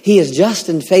He is just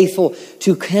and faithful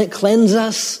to cleanse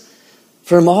us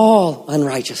from all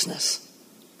unrighteousness.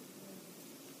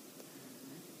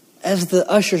 As the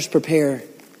ushers prepare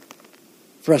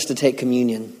for us to take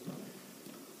communion,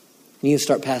 you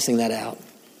start passing that out.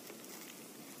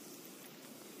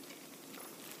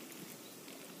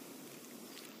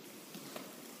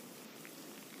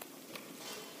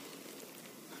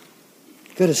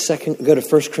 Go to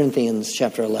 1 Corinthians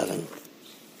chapter 11.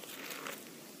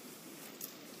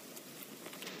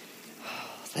 Oh,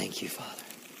 thank you, Father.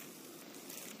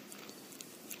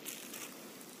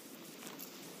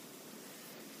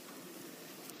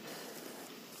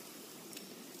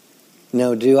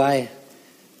 No, do I?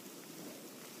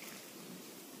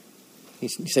 You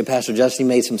say, Pastor Justin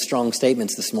made some strong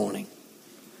statements this morning.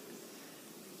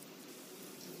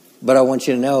 But I want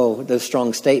you to know those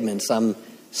strong statements, I'm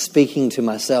speaking to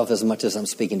myself as much as I'm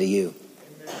speaking to you.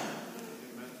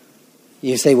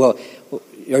 You say, well,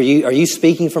 are you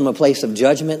speaking from a place of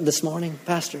judgment this morning,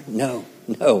 Pastor? No.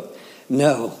 You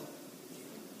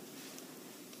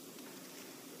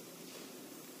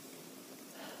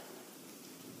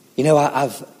know,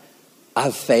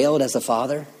 I've failed as a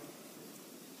father.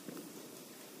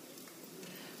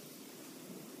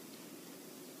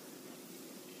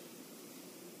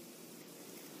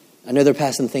 I know they're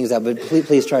passing things out, but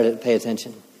please try to pay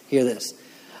attention. Hear this.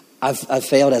 I've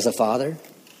failed as a father.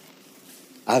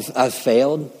 I've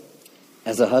failed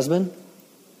as a husband.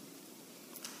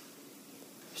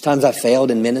 There's times I've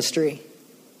failed in ministry.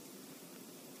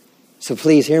 So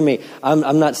please hear me.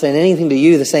 I'm not saying anything to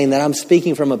you, saying that I'm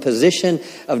speaking from a position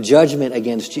of judgment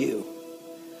against you.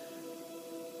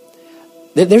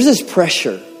 There's this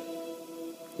pressure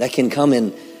that can come in,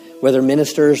 whether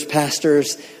ministers,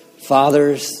 pastors,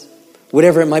 fathers,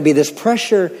 whatever it might be, this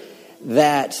pressure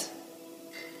that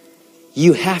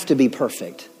you have to be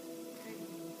perfect.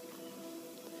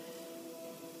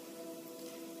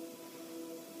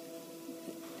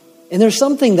 And there's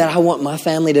something that I want my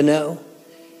family to know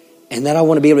and that I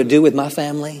want to be able to do with my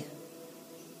family.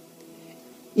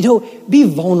 You know, be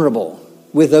vulnerable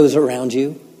with those around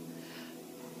you.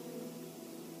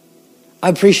 I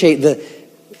appreciate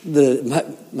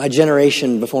my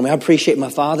generation before me. I appreciate my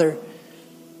father.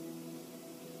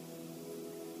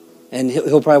 And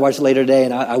he'll probably watch it later today,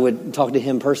 and I would talk to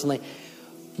him personally.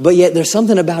 But yet there's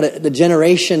something about it, the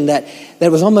generation that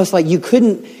was almost like you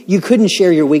couldn't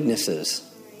share your weaknesses.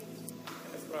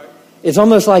 It's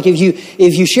almost like if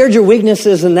you shared your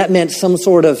weaknesses, and that meant some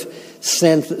sort of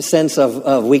sense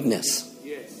of weakness.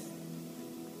 Yes.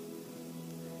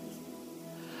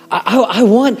 I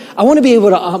want to be able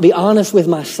to be honest with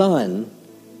my son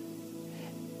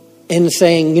and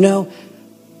saying, you know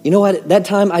what? At that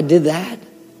time I did that,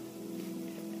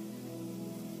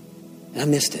 and I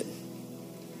missed it.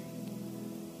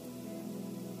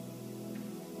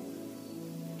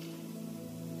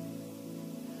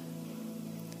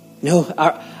 No,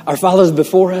 our fathers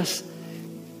before us,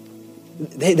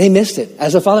 they missed it.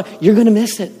 As a father, you're going to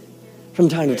miss it from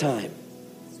time to time.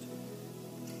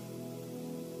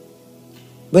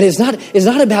 But it's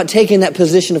not about taking that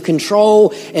position of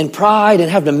control and pride and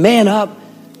having to man up.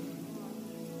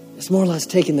 It's more or less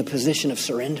taking the position of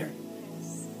surrender.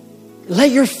 Let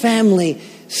your family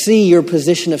see your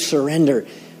position of surrender.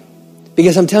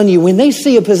 Because I'm telling you, when they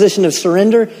see a position of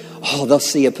surrender, they'll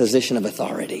see a position of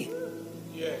authority.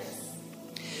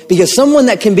 Because someone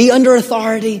that can be under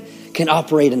authority can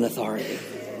operate in authority.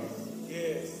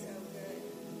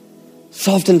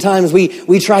 So oftentimes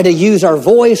we try to use our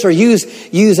voice or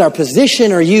use our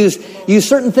position or use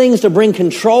certain things to bring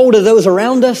control to those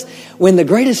around us, when the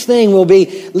greatest thing will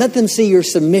be, let them see your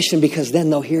submission, because then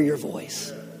they'll hear your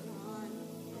voice.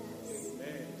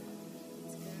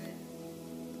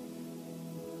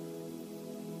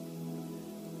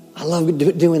 I love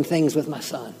doing things with my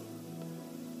son.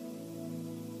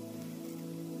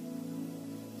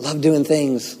 Love doing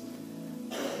things.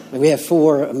 We have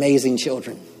 4 amazing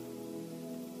children.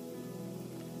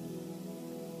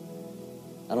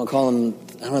 I don't call them,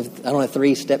 I don't have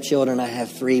 3 stepchildren. I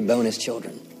have 3 bonus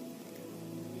children.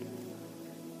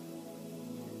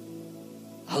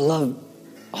 I love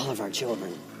all of our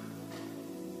children.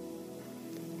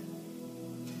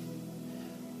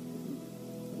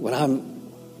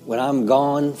 When I'm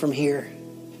gone from here,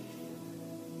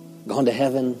 gone to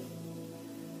heaven,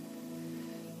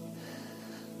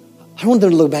 I want them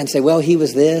to look back and say, well, he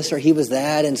was this or he was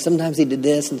that, and sometimes he did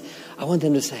this. And I want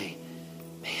them to say,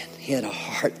 man, he had a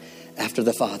heart after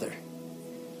the Father.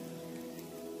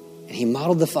 And he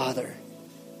modeled the Father.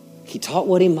 He taught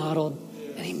what he modeled,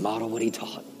 and he modeled what he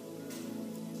taught.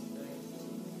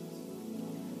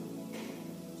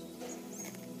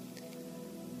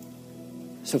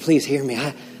 So please hear me.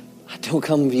 I don't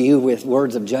come to you with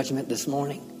words of judgment this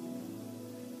morning.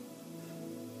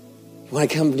 When I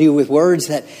come to you with words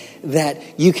that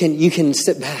you can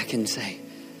sit back and say,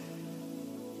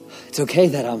 it's okay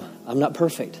that I'm not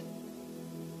perfect.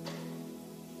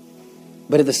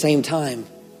 But at the same time,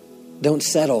 don't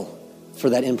settle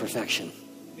for that imperfection.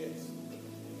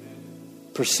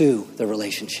 Pursue the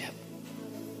relationship.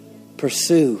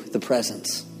 Pursue the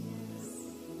presence.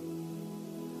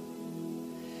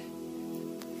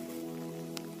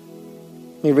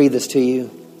 Let me read this to you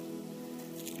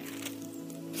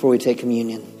before we take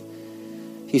communion.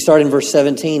 If you start in verse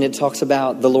 17, it talks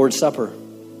about the Lord's Supper.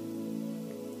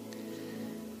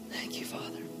 Thank you,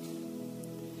 Father.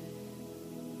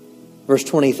 Verse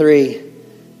 23,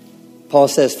 Paul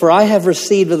says, for I have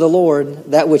received of the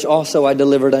Lord that which also I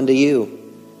delivered unto you,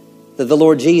 that the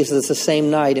Lord Jesus, the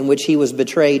same night in which he was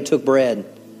betrayed, took bread.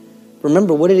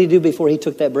 Remember, what did he do before he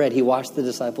took that bread? He washed the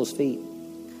disciples' feet.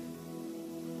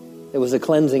 It was a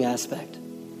cleansing aspect.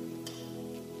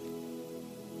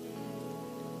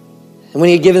 And when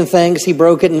he had given thanks, he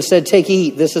broke it and said, take,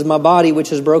 eat. This is my body,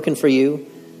 which is broken for you.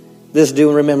 This do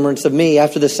in remembrance of me.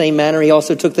 After the same manner, he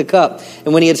also took the cup.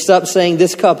 And when he had supped, saying,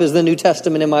 this cup is the New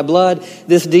Testament in my blood.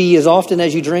 This do ye as often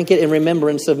as you drink it in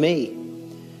remembrance of me.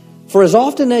 For as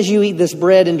often as you eat this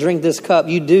bread and drink this cup,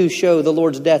 you do show the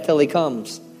Lord's death till he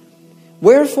comes.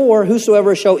 Wherefore,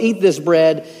 whosoever shall eat this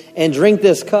bread and drink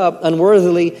this cup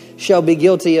unworthily shall be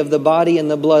guilty of the body and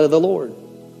the blood of the Lord.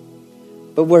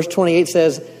 But verse 28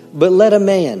 says, but let a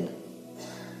man,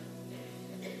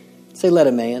 say let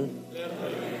a man,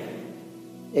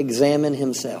 examine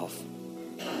himself.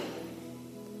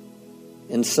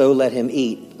 And so let him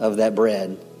eat of that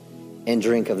bread and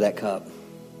drink of that cup.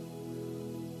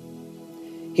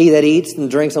 He that eats and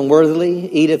drinks unworthily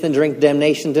eateth and drinketh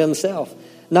damnation to himself,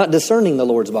 not discerning the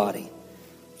Lord's body.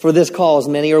 For this cause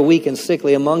many are weak and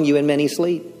sickly among you, and many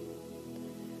sleep.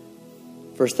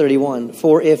 Verse 31,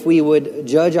 for if we would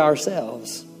judge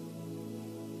ourselves,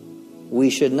 we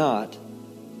should not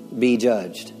be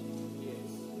judged.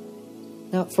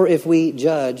 Now, for if we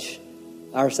judge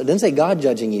ourselves, it doesn't say God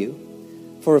judging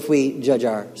you, for if we judge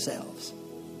ourselves.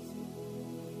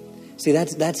 See,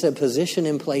 that's a position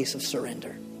in place of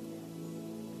surrender.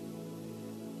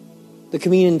 The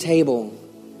communion table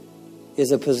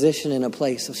is a position in a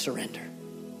place of surrender.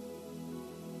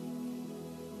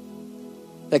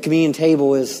 That communion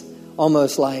table is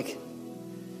almost like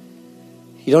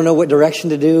you don't know what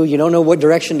direction to do, you don't know what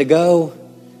direction to go,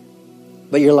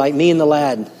 but you're like me and the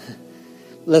lad.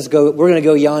 Let's go, we're going to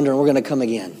go yonder and we're going to come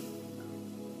again.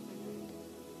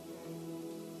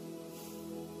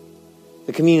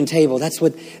 The communion table, that's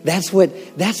what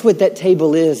that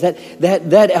table is.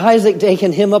 That Isaac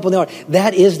taking him up on the ark,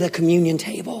 that is the communion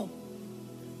table.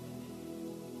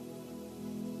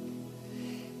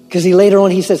 Because later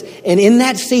on he says, and in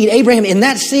that seed, Abraham, in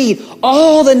that seed,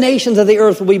 all the nations of the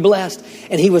earth will be blessed.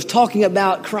 And he was talking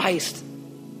about Christ.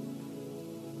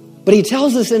 But he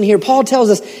tells us in here, Paul tells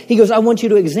us, he goes, I want you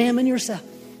to examine yourself.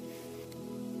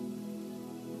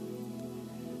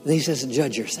 And he says,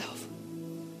 judge yourself.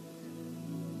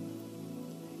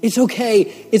 It's okay.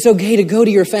 It's okay to go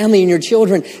to your family and your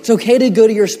children. It's okay to go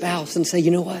to your spouse and say,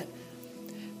 you know what?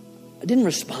 I didn't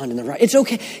respond in the right. It's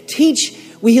okay. Teach.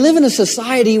 We live in a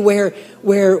society where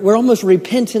almost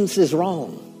repentance is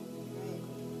wrong.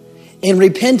 And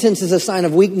repentance is a sign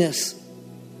of weakness.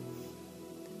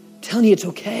 I'm telling you, it's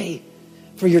okay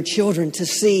for your children to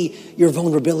see your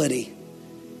vulnerability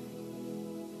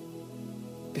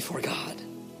before God.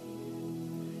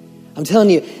 I'm telling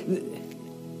you,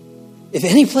 if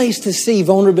any place to see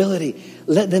vulnerability,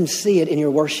 let them see it in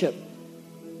your worship.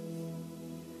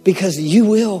 Because you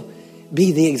will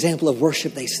be the example of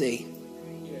worship they see.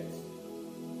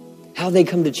 how they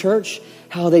come to church,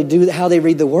 how they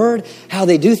read the Word, how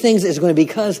they do things is going to be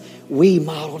because we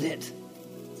modeled it.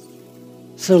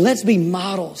 So let's be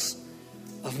models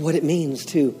of what it means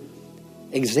to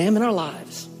examine our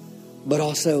lives, but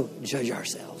also judge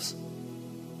ourselves.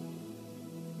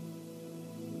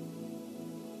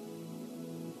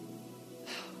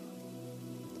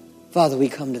 Father, we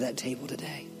come to that table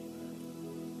today.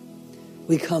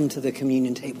 We come to the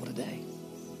communion table today.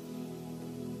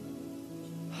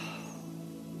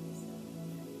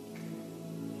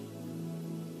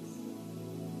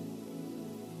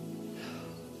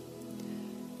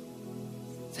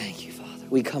 Thank you, Father.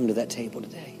 We come to that table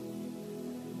today.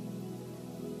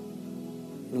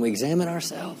 And we examine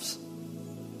ourselves.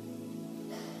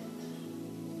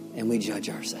 And we judge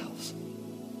ourselves.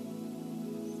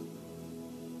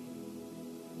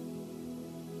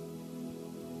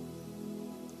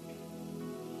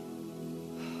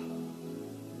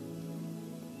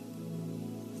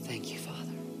 Thank you,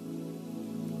 Father.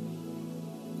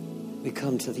 We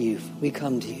come to you. We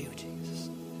come to you, Jesus.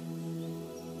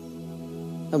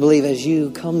 I believe as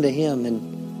you come to Him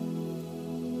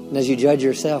and as you judge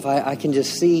yourself, I can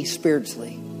just see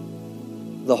spiritually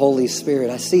the Holy Spirit.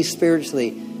 I see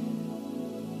spiritually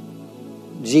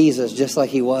Jesus just like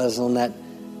He was on that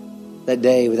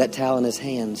day with that towel in His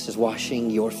hands, just washing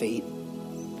your feet,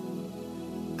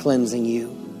 cleansing you,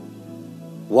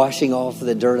 washing off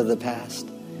the dirt of the past,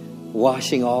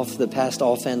 washing off the past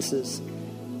offenses,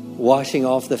 washing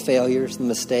off the failures, the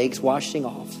mistakes, washing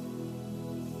off.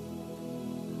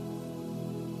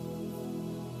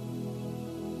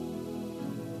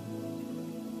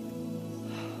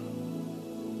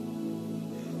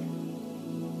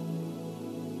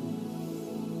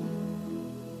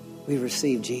 We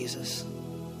receive Jesus.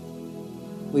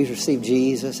 We receive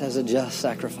Jesus as a just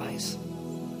sacrifice.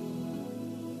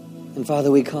 And Father,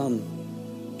 we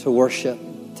come to worship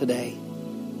today.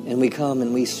 And we come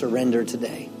and we surrender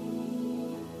today.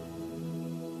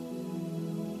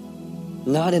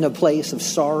 Not in a place of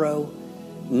sorrow,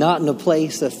 not in a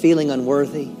place of feeling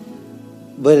unworthy,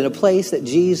 but in a place that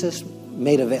Jesus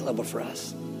made available for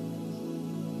us.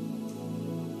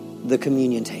 The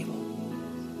communion table.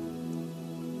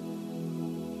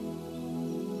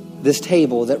 This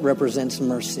table that represents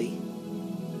mercy.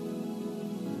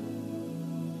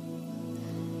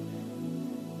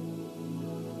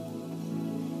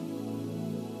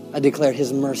 I declare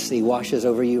His mercy washes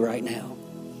over you right now.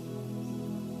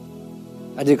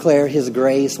 I declare His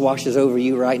grace washes over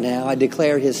you right now. I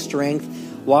declare His strength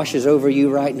washes over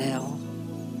you right now.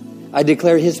 I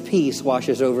declare His peace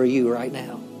washes over you right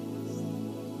now.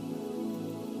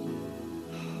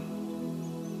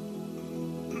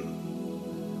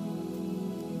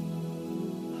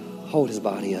 Hold His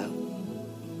body up.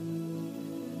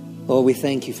 Lord, we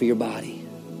thank you for your body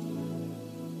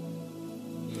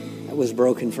that was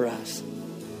broken for us.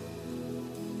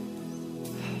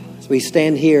 As we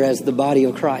stand here as the body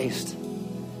of Christ,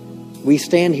 we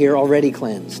stand here already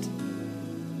cleansed.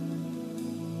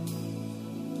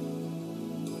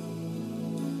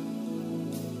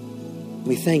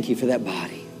 We thank you for that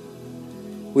body.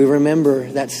 We remember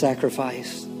that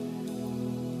sacrifice.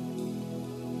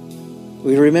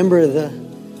 We remember the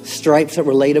stripes that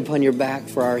were laid upon your back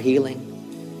for our healing.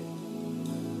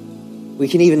 We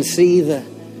can even see the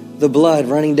blood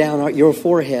running down your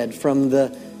forehead from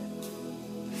the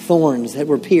thorns that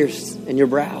were pierced in your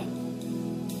brow.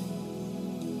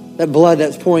 That blood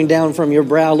that's pouring down from your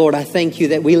brow, Lord, I thank you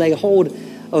that we lay hold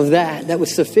of that. That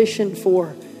was sufficient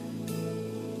for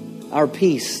our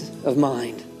peace of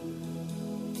mind.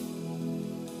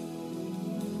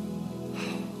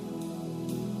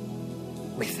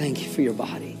 We thank you for your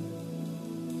body.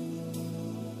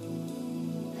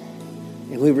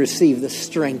 And we receive the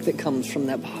strength that comes from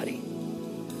that body.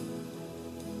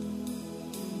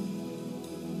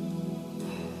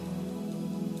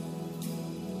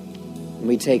 And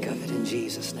we take of it in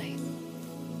Jesus' name.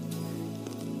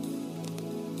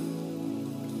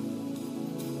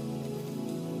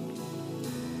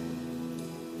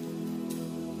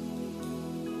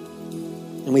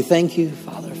 And we thank you,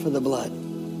 Father, for the blood.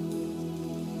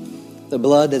 The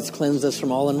blood that's cleansed us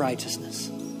from all unrighteousness.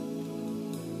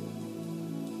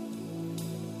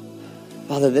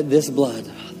 Father, that this blood,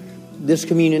 this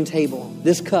communion table,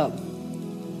 this cup,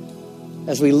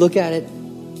 as we look at it,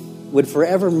 would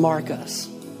forever mark us.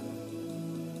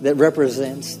 That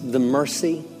represents the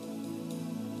mercy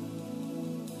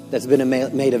that's been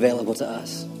made available to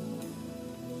us.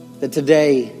 That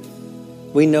today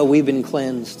we know we've been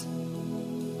cleansed.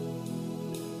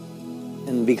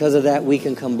 And because of that, we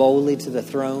can come boldly to the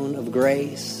throne of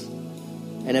grace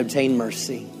and obtain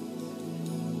mercy.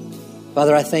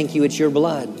 Father, I thank you it's your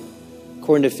blood,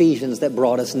 according to Ephesians, that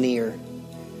brought us near.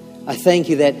 I thank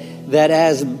you that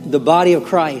as the body of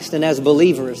Christ and as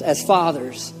believers, as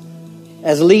fathers,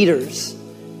 as leaders,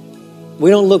 we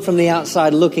don't look from the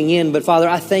outside looking in. But Father,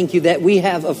 I thank you that we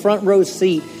have a front row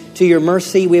seat to your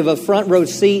mercy. We have a front row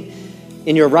seat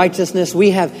in your righteousness.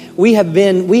 We have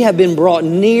been brought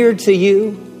near to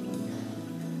you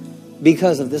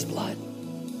because of this blood.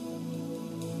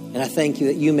 And I thank you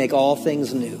that you make all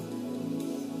things new.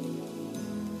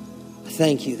 I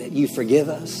thank you that you forgive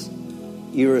us.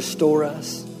 You restore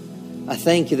us. I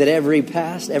thank you that every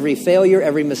past, every failure,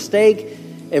 every mistake,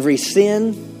 every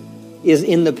sin is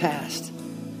in the past.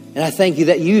 And I thank you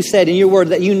that you said in your word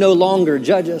that you no longer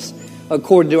judge us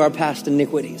according to our past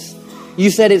iniquities. You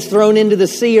said it's thrown into the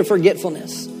sea of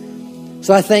forgetfulness.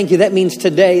 So I thank you. That means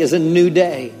today is a new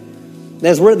day.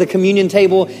 As we're at the communion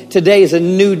table, today is a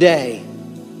new day.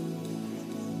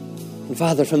 And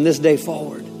Father, from this day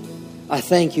forward, I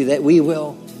thank you that we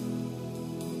will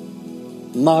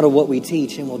model what we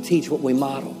teach, and we'll teach what we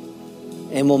model.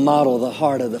 And we'll model the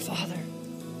heart of the Father.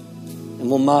 And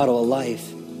we'll model a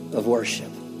life of worship.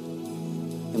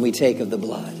 And we take of the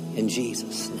blood in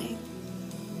Jesus' name.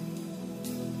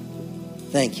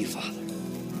 Thank you, Father.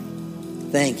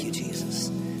 Thank you, Jesus.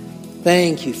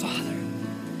 Thank you, Father.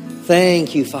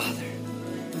 Thank you, Father.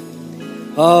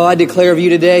 Oh, I declare of you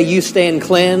today, you stand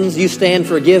cleansed, you stand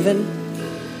forgiven.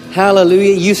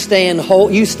 Hallelujah. You stand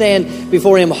whole, you stand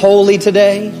before him holy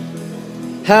today.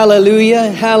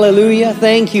 Hallelujah. Hallelujah.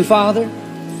 Thank you, Father.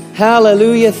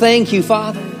 Hallelujah. Thank you,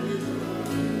 Father.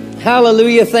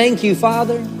 Hallelujah. Thank you,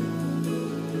 Father.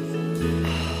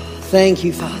 Thank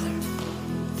you, Father.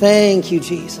 Thank you,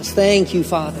 Jesus. Thank you,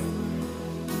 Father.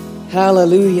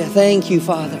 Hallelujah. Thank you,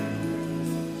 Father.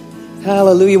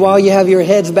 Hallelujah. While you have your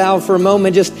heads bowed for a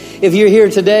moment, just if you're here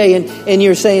today and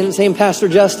you're saying, Pastor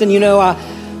Justin, you know,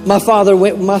 my father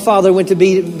went to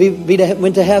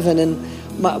heaven,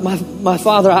 and my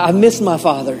father, I miss my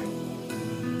father,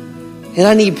 and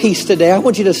I need peace today. I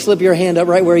want you to slip your hand up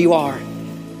right where you are.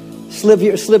 Slip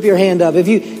your hand up. If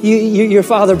your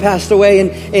father passed away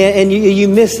and you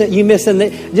miss it,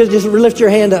 just lift your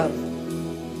hand up.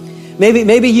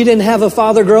 Maybe you didn't have a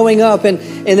father growing up, and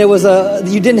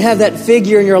you didn't have that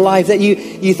figure in your life that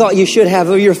you thought you should have,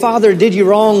 or your father did you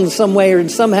wrong some way or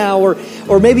somehow,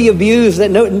 or maybe abused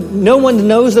that no one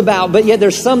knows about, but yet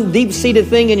there's some deep-seated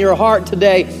thing in your heart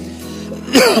today.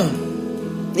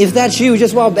 If that's you,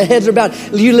 just while the heads are bowed,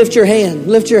 you lift your hand.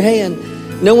 Lift your hand.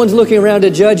 No one's looking around to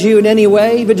judge you in any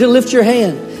way, but just lift your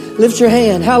hand. Lift your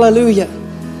hand. Hallelujah.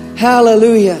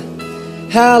 Hallelujah.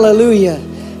 Hallelujah.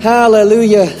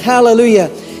 Hallelujah. Hallelujah.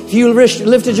 If you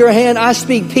lifted your hand, I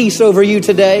speak peace over you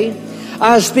today.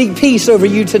 I speak peace over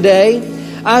you today.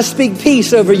 I speak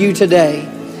peace over you today.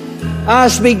 I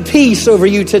speak peace over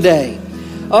you today.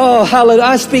 Oh, hallelujah.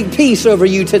 I speak peace over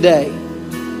you today.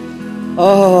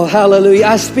 Oh, hallelujah.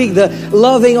 I speak the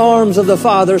loving arms of the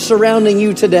Father surrounding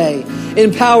you today,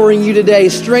 empowering you today,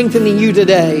 strengthening you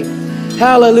today.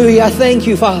 Hallelujah. I thank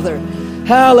you, Father.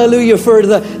 Hallelujah for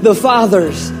the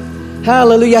fathers.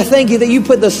 Hallelujah. I thank you that you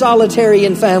put the solitary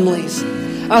in families.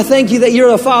 I thank you that you're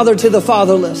a father to the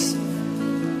fatherless.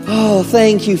 Oh,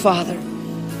 thank you, Father.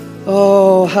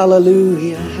 Oh,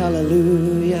 hallelujah.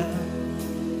 Hallelujah.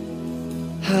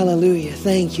 Hallelujah.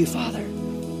 Thank you, Father.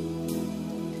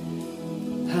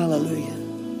 Hallelujah.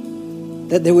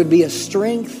 That there would be a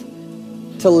strength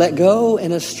to let go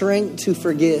and a strength to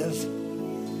forgive.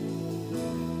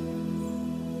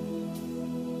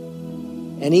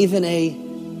 And even a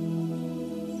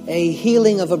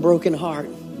healing of a broken heart.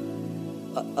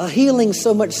 A healing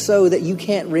so much so that you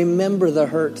can't remember the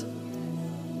hurt.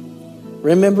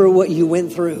 Remember what you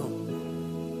went through.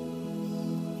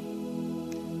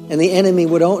 And the enemy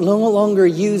would no longer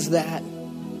use that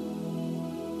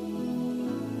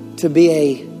to be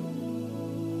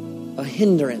a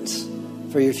hindrance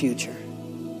for your future.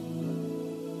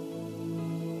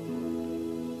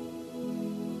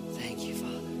 Thank you,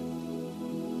 Father.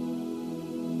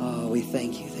 Oh, we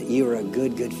thank you that you are a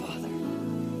good, good Father.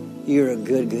 You're a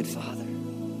good, good Father.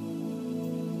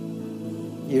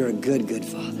 You're a good, good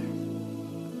Father.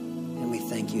 And we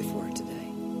thank you for it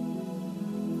today.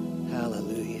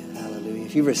 Hallelujah, hallelujah.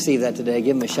 If you receive that today,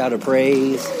 give him a shout of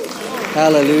praise.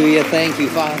 Hallelujah. Thank you,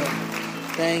 Father.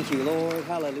 Thank you, Lord.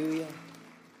 Hallelujah.